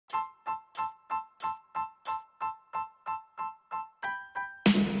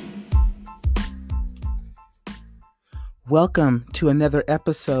Welcome to another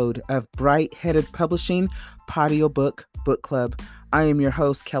episode of Bright Headed Publishing Audiobook Book Club. I am your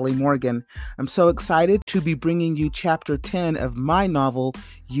host, Kelly Morgan. I'm so excited to be bringing you Chapter 10 of my novel,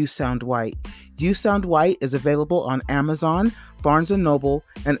 You Sound White. You Sound White is available on Amazon, Barnes & Noble,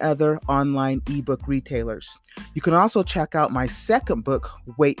 and other online ebook retailers. You can also check out my second book,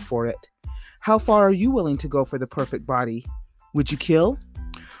 Wait For It. How far are you willing to go for the perfect body? Would you kill?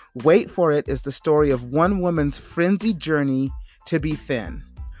 Wait For It is the story of one woman's frenzied journey to be thin.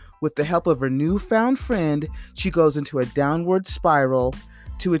 With the help of her newfound friend, she goes into a downward spiral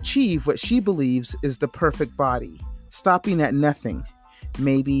to achieve what she believes is the perfect body, stopping at nothing,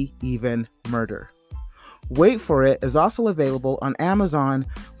 maybe even murder. Wait For It is also available on Amazon,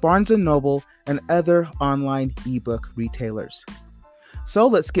 Barnes & Noble, and other online ebook retailers. So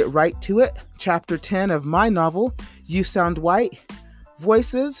let's get right to it. Chapter 10 of my novel, You Sound White.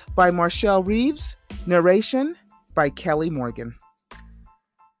 Voices by Mershelle Reeves. Narration by Kelly Morgan.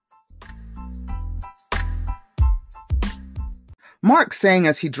 Mark sang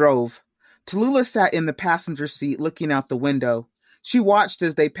as he drove. Tallulah sat in the passenger seat looking out the window. She watched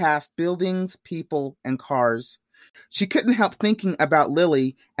as they passed buildings, people, and cars. She couldn't help thinking about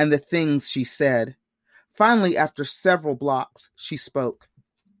Lily and the things she said. Finally, after several blocks, she spoke.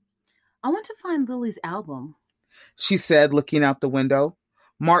 I want to find Lily's album, she said, looking out the window.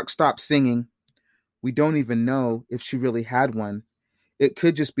 Mark stopped singing. We don't even know if she really had one. It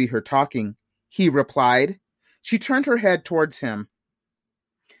could just be her talking, he replied. She turned her head towards him.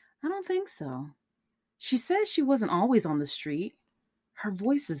 I don't think so. She says she wasn't always on the street. Her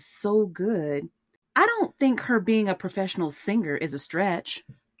voice is so good. I don't think her being a professional singer is a stretch.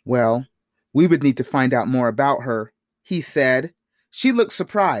 Well, we would need to find out more about her, he said. She looked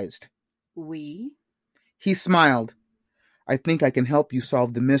surprised. We? He smiled. I think I can help you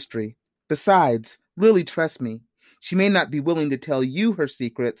solve the mystery. Besides, Lily trusts me. She may not be willing to tell you her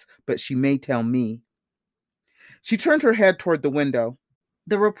secrets, but she may tell me. She turned her head toward the window.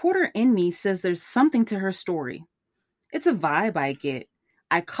 The reporter in me says there's something to her story. It's a vibe I get.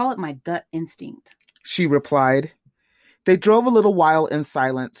 I call it my gut instinct, she replied. They drove a little while in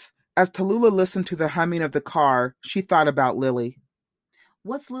silence. As Tallulah listened to the humming of the car, she thought about Lily.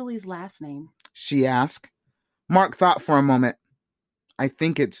 What's Lily's last name? She asked. Mark thought for a moment. I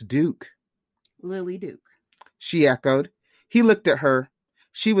think it's Duke. Lily Duke, she echoed. He looked at her.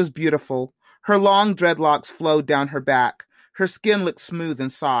 She was beautiful. Her long dreadlocks flowed down her back. Her skin looked smooth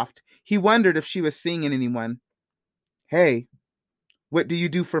and soft. He wondered if she was seeing anyone. Hey, what do you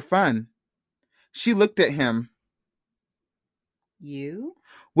do for fun? She looked at him. You?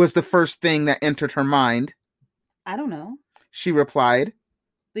 Was the first thing that entered her mind. I don't know, she replied.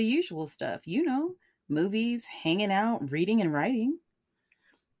 The usual stuff, you know. Movies, hanging out, reading and writing.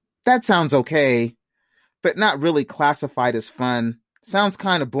 That sounds okay, but not really classified as fun. Sounds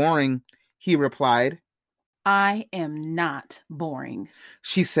kind of boring, he replied. I am not boring,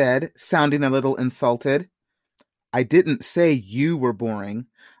 she said, sounding a little insulted. I didn't say you were boring.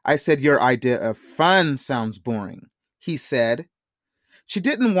 I said your idea of fun sounds boring, he said. She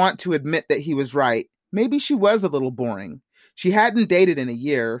didn't want to admit that he was right. Maybe she was a little boring. She hadn't dated in a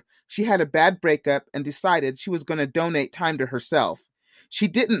year. She had a bad breakup and decided she was going to donate time to herself. She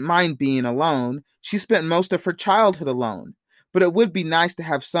didn't mind being alone. She spent most of her childhood alone. But it would be nice to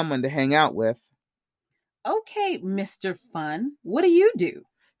have someone to hang out with. Okay, Mr. Fun, what do you do?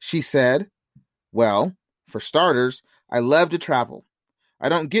 She said. Well, for starters, I love to travel. I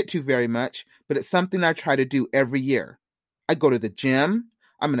don't get to very much, but it's something I try to do every year. I go to the gym.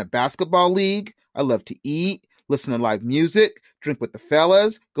 I'm in a basketball league. I love to eat, listen to live music, drink with the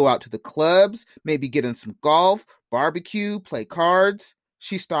fellas, go out to the clubs, maybe get in some golf, barbecue, play cards.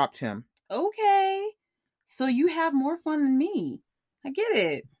 She stopped him. Okay, so you have more fun than me. I get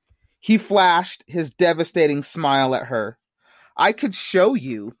it. He flashed his devastating smile at her. I could show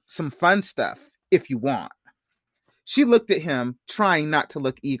you some fun stuff if you want. She looked at him, trying not to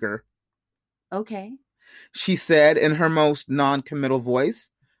look eager. Okay, she said in her most non-committal voice.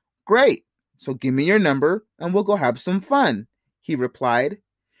 Great. So give me your number and we'll go have some fun, he replied.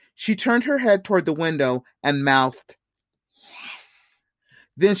 She turned her head toward the window and mouthed, yes.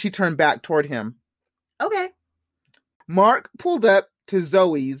 Then she turned back toward him. Okay. Mark pulled up to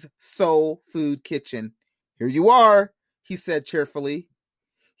Zoe's Soul Food Kitchen. Here you are, he said cheerfully.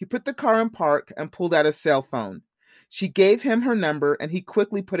 He put the car in park and pulled out his cell phone. She gave him her number and he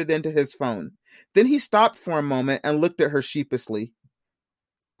quickly put it into his phone. Then he stopped for a moment and looked at her sheepishly.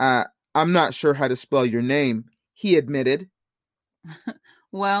 I'm not sure how to spell your name, he admitted.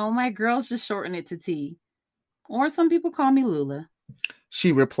 Well, my girls just shorten it to T. Or some people call me Lula.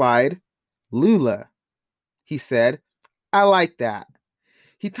 She replied. Lula, he said. I like that.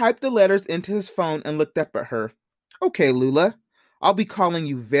 He typed the letters into his phone and looked up at her. Okay, Lula, I'll be calling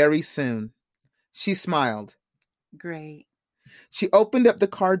you very soon. She smiled. Great. She opened up the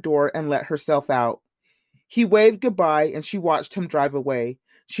car door and let herself out. He waved goodbye and she watched him drive away.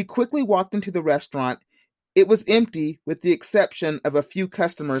 She quickly walked into the restaurant. It was empty, with the exception of a few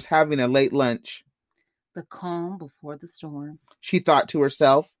customers having a late lunch. The calm before the storm, She thought to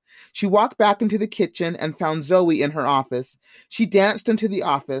herself. She walked back into the kitchen and found Zoe in her office. She danced into the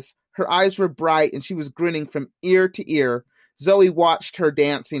office. Her eyes were bright and she was grinning from ear to ear. Zoe watched her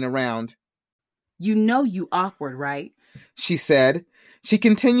dancing around. You know you awkward, right? She said. She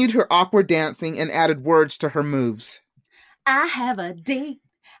continued her awkward dancing and added words to her moves. I have a date.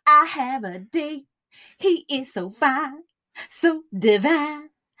 I have a date. He is so fine, so divine.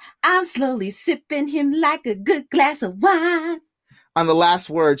 I'm slowly sipping him like a good glass of wine. On the last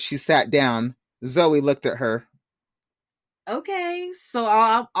word, she sat down. Zoe looked at her. Okay, so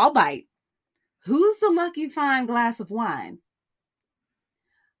I'll bite. Who's the lucky fine glass of wine?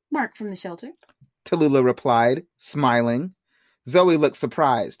 Mark from the shelter. Tallulah replied, smiling. Zoe looked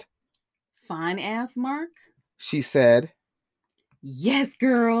surprised. Fine ass Mark? She said. Yes,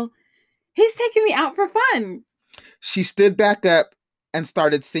 girl. He's taking me out for fun. She stood back up and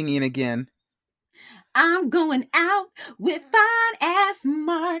started singing again. I'm going out with fine ass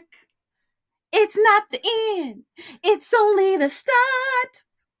Mark. It's not the end. It's only the start.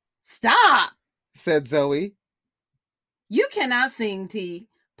 Stop, said Zoe. You cannot sing, T.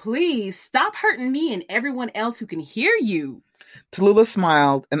 Please stop hurting me and everyone else who can hear you. Tallulah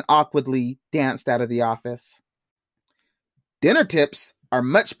smiled and awkwardly danced out of the office. Dinner tips are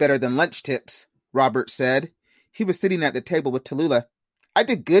much better than lunch tips, Robert said. He was sitting at the table with Tallulah. I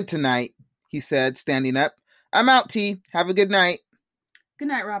did good tonight, he said, standing up. I'm out, T. Have a good night. Good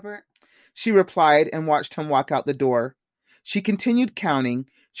night, Robert. She replied and watched him walk out the door. She continued counting.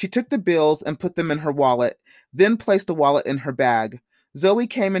 She took the bills and put them in her wallet, then placed the wallet in her bag. Zoe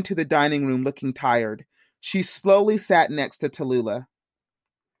came into the dining room looking tired. She slowly sat next to Tallulah.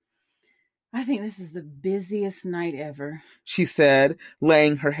 I think this is the busiest night ever, she said,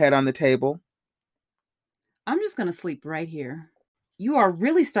 laying her head on the table. I'm just going to sleep right here. You are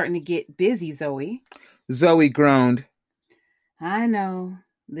really starting to get busy, Zoe. Zoe groaned. I know.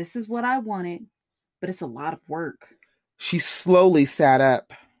 This is what I wanted, but it's a lot of work. She slowly sat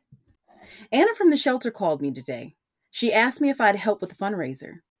up. Anna from the shelter called me today. She asked me if I'd help with a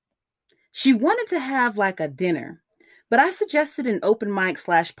fundraiser. She wanted to have like a dinner, but I suggested an open mic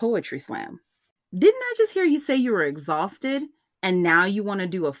 / poetry slam. Didn't I just hear you say you were exhausted and now you want to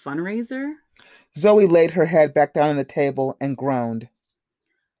do a fundraiser? Zoe laid her head back down on the table and groaned.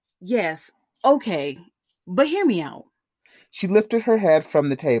 Yes, okay, but hear me out. She lifted her head from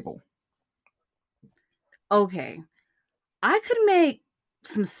the table. Okay, I could make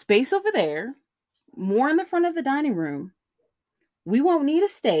some space over there, more in the front of the dining room. We won't need a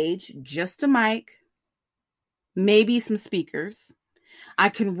stage, just a mic, maybe some speakers. I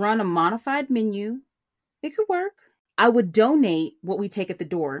can run a modified menu. It could work. I would donate what we take at the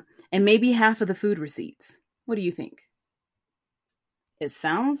door and maybe half of the food receipts. What do you think? It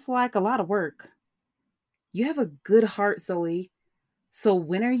sounds like a lot of work. You have a good heart, Zoe. So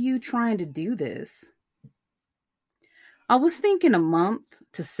when are you trying to do this? I was thinking a month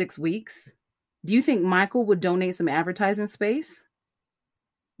to 6 weeks. Do you think Michael would donate some advertising space?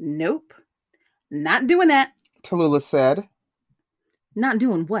 Nope. Not doing that. Tallulah said. Not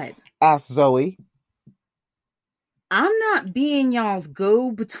doing what? Asked Zoe. I'm not being y'all's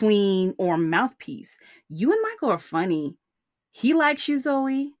go-between or mouthpiece. You and Michael are funny. He likes you,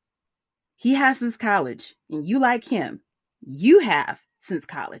 Zoe. He has since college, and you like him. You have since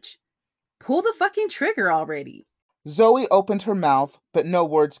college. Pull the fucking trigger already. Zoe opened her mouth, but no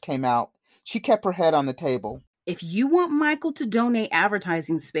words came out. She kept her head on the table. If you want Michael to donate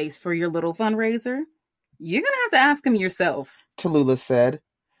advertising space for your little fundraiser, you're going to have to ask him yourself, Tallulah said.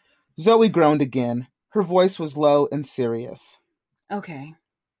 Zoe groaned again. Her voice was low and serious. Okay.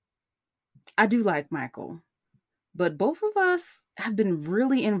 I do like Michael, but both of us have been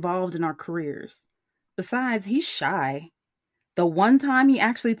really involved in our careers. Besides, he's shy. The one time he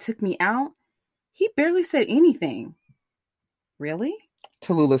actually took me out, he barely said anything. Really?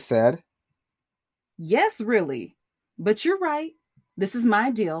 Tallulah said. Yes, really. But you're right. This is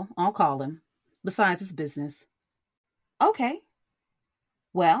my deal. I'll call him. Besides, it's business. Okay.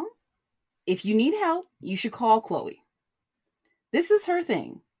 Well, if you need help, you should call Chloe. This is her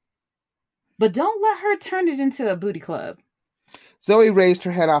thing. But don't let her turn it into a booty club. Zoe raised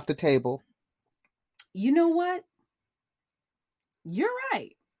her head off the table. You know what? You're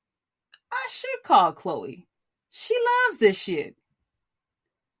right. I should call Chloe. She loves this shit.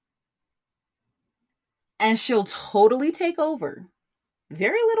 And she'll totally take over.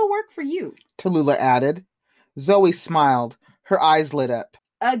 Very little work for you. Tallulah added. Zoe smiled. Her eyes lit up.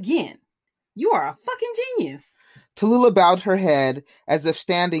 Again, you are a fucking genius. Tallulah bowed her head as if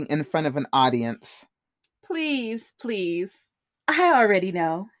standing in front of an audience. Please, please. I already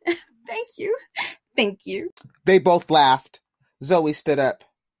know. Thank you. Thank you. They both laughed. Zoe stood up.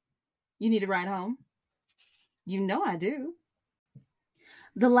 You need a ride home? You know I do.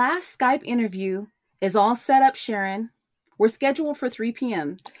 The last Skype interview is all set up, Sharon. We're scheduled for 3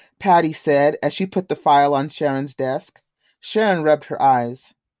 p.m. Patty said as she put the file on Sharon's desk. Sharon rubbed her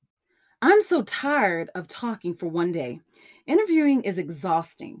eyes. I'm so tired of talking for one day. Interviewing is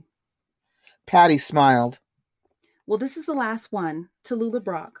exhausting. Patty smiled. Well, this is the last one. Tallulah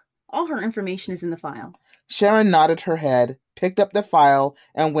Brock. All her information is in the file. Sharon nodded her head, picked up the file,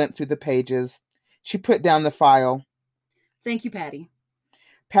 and went through the pages. She put down the file. Thank you, Patty.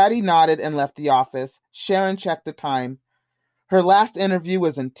 Patty nodded and left the office. Sharon checked the time. Her last interview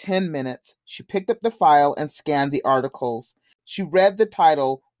was in 10 minutes. She picked up the file and scanned the articles. She read the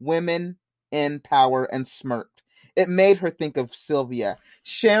title, Women in Power, and smirked. It made her think of Sylvia.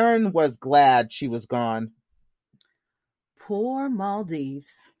 Sharon was glad she was gone. Poor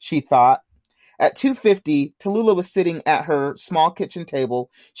Maldives, she thought. At 2:50, Tallulah was sitting at her small kitchen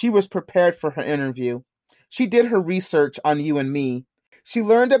table. She was prepared for her interview. She did her research on You and Me. She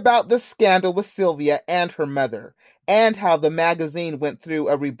learned about the scandal with Sylvia and her mother, and how the magazine went through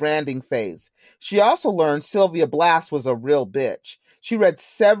a rebranding phase. She also learned Sylvia Blass was a real bitch. She read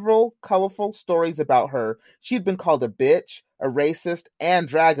several colorful stories about her. She'd been called a bitch, a racist, and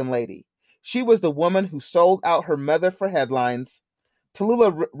dragon lady. She was the woman who sold out her mother for headlines.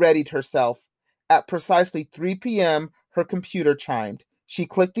 Tallulah readied herself. At precisely 3 p.m., her computer chimed. She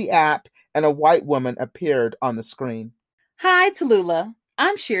clicked the app, and a white woman appeared on the screen. Hi, Tallulah.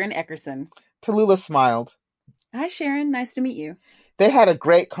 I'm Sharon Eckerson. Tallulah smiled. Hi, Sharon. Nice to meet you. They had a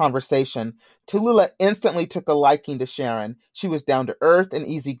great conversation. Tallulah instantly took a liking to Sharon. She was down to earth and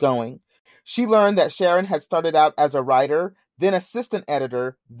easygoing. She learned that Sharon had started out as a writer, then assistant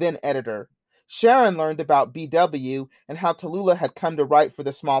editor, then editor. Sharon learned about BW and how Tallulah had come to write for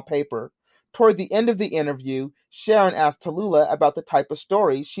the small paper. Toward the end of the interview, Sharon asked Tallulah about the type of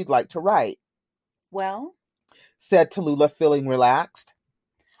stories she'd like to write. Well, said Tallulah, feeling relaxed.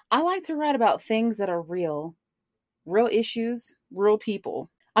 I like to write about things that are real. Real issues, real people.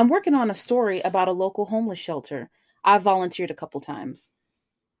 I'm working on a story about a local homeless shelter. I've volunteered a couple times.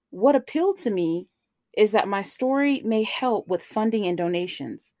 What appealed to me is that my story may help with funding and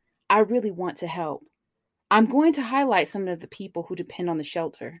donations. I really want to help. I'm going to highlight some of the people who depend on the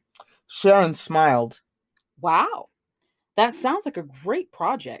shelter. Sharon smiled. Wow, that sounds like a great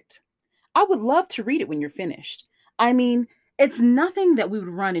project. I would love to read it when you're finished. I mean, it's nothing that we would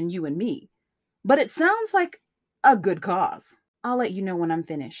run in You and Me, but it sounds like a good cause. I'll let you know when I'm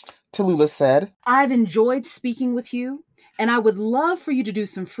finished. Tallulah said. I've enjoyed speaking with you, and I would love for you to do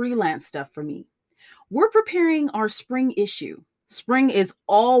some freelance stuff for me. We're preparing our spring issue. Spring is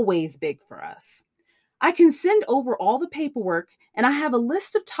always big for us. I can send over all the paperwork, and I have a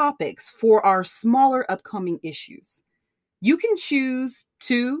list of topics for our smaller upcoming issues. You can choose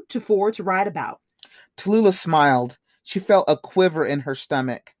 2 to 4 to write about. Tallulah smiled. She felt a quiver in her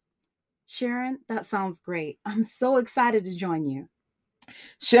stomach. Sharon, that sounds great. I'm so excited to join you.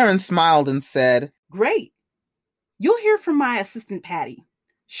 Sharon smiled and said, Great. You'll hear from my assistant, Patty.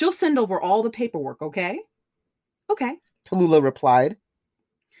 She'll send over all the paperwork, okay? Okay. Tallulah replied.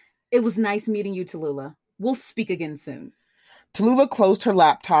 It was nice meeting you, Tallulah. We'll speak again soon. Tallulah closed her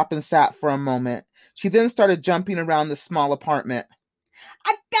laptop and sat for a moment. She then started jumping around the small apartment.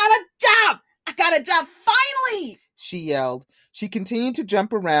 I got a job! I got a job finally! She yelled. She continued to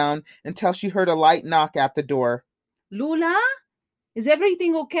jump around until she heard a light knock at the door. Lula? Is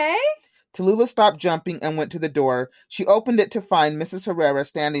everything okay? Tallulah stopped jumping and went to the door. She opened it to find Mrs. Herrera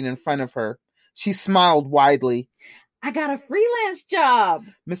standing in front of her. She smiled widely. I got a freelance job.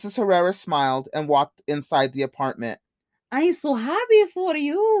 Mrs. Herrera smiled and walked inside the apartment. I'm so happy for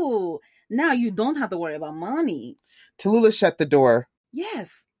you. Now you don't have to worry about money. Tallulah shut the door. Yes.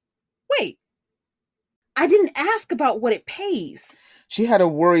 Wait. I didn't ask about what it pays. She had a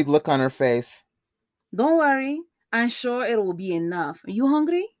worried look on her face. Don't worry. I'm sure it will be enough. Are you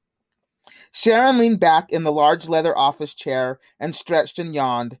hungry? Sharon leaned back in the large leather office chair and stretched and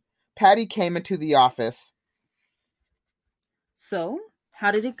yawned. Patty came into the office. So,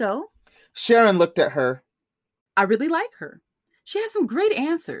 how did it go? Sharon looked at her. I really like her. She had some great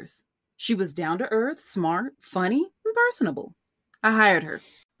answers. She was down to earth, smart, funny, and personable. I hired her.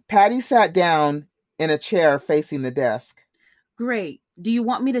 Patty sat down in a chair facing the desk. Great. Do you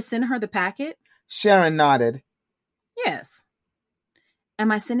want me to send her the packet? Sharon nodded. Yes.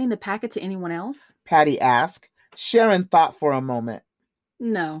 Am I sending the packet to anyone else? Patty asked. Sharon thought for a moment.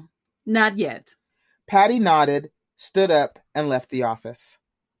 No, not yet. Patty nodded, stood up, and left the office.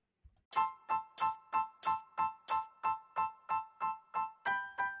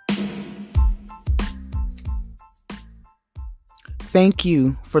 Thank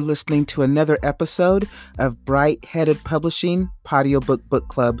you for listening to another episode of Bright Headed Publishing Audiobook Book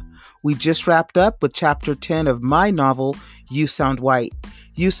Club. We just wrapped up with Chapter 10 of my novel, You Sound White.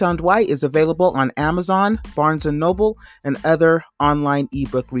 You Sound White is available on Amazon, Barnes & Noble, and other online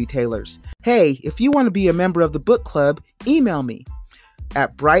ebook retailers. Hey, if you want to be a member of the book club, email me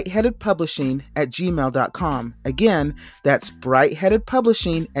at brightheadedpublishing@gmail.com. Again, that's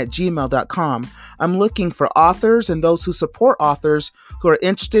brightheadedpublishing@gmail.com. I'm looking for authors and those who support authors who are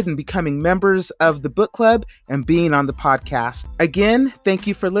interested in becoming members of the book club and being on the podcast. Again, thank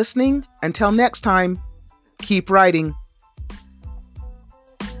you for listening. Until next time, keep writing.